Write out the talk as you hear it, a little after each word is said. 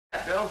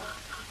Bill,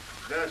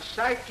 the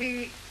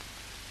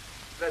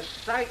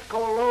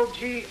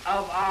psychology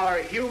of our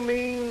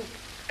human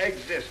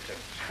existence.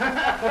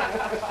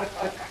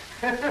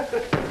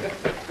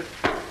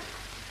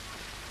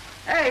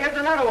 Hey, here's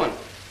another one.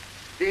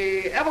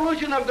 The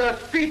evolution of the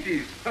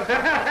species. Look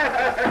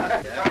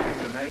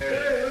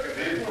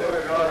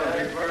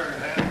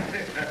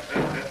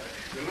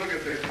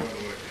at this one.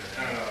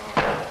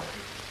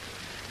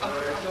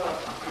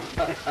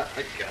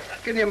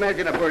 Can you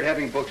imagine a bird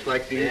having books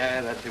like these?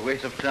 Yeah, that's a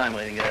waste of time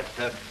reading that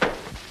stuff.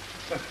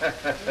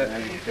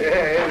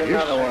 Here's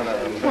another one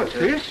of them. What's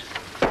this?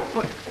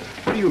 What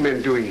are you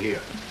men doing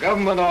here?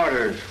 Government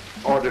orders.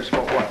 Orders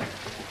for what?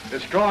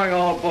 Destroying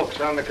all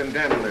books on the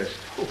condemned list.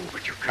 Oh,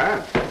 but you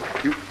can't.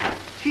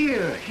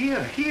 Here.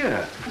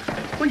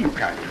 Well, you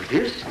can't do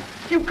this.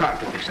 You can't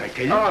do this, I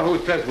tell you. Oh,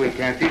 who says we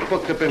can't? These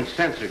books have been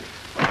censored.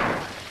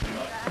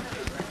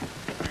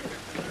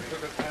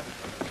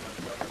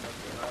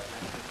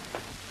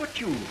 But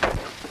you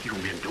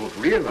men don't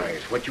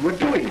realize what you are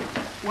doing.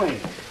 Why,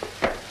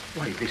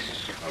 this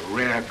is a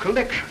rare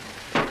collection.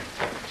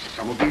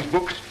 Some of these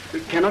books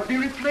cannot be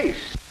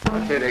replaced.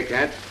 I say they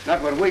can't.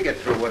 Not when we get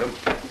through with them.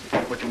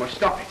 But you must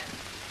stop it.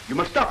 You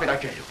must stop it, I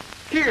tell you.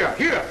 Here,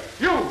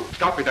 you!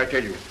 Stop it, I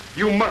tell you.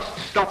 You must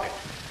stop it.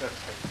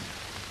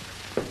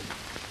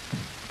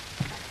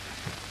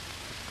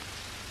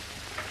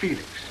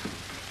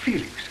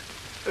 Felix,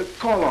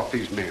 call off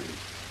these men.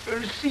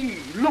 See,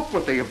 look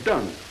what they have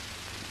done.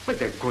 But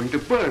they're going to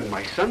burn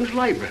my son's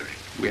library.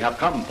 We have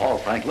come, Paul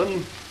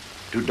Franklin,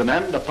 to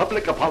demand a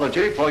public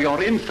apology for your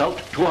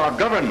insult to our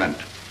government.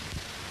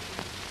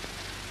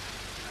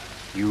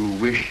 You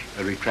wish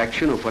a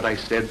retraction of what I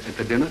said at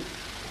the dinner?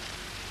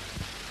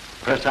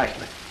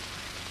 Precisely.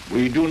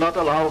 We do not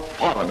allow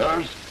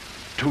foreigners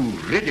to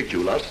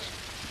ridicule us.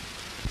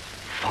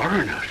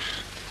 Foreigners?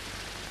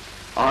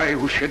 I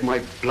who shed my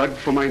blood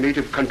for my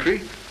native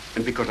country,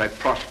 and because I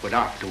prospered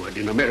afterward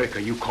in America,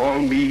 you call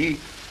me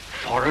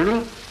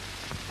foreigner?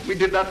 We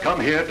did not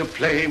come here to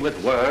play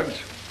with words.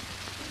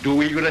 Do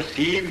we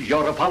receive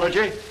your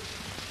apology?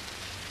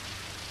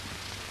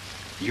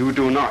 You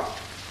do not.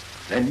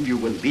 Then you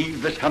will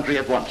leave this country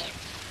at once.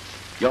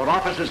 Your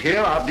offices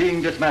here are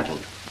being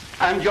dismantled,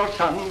 and your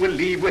son will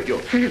leave with you.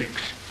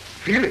 Felix,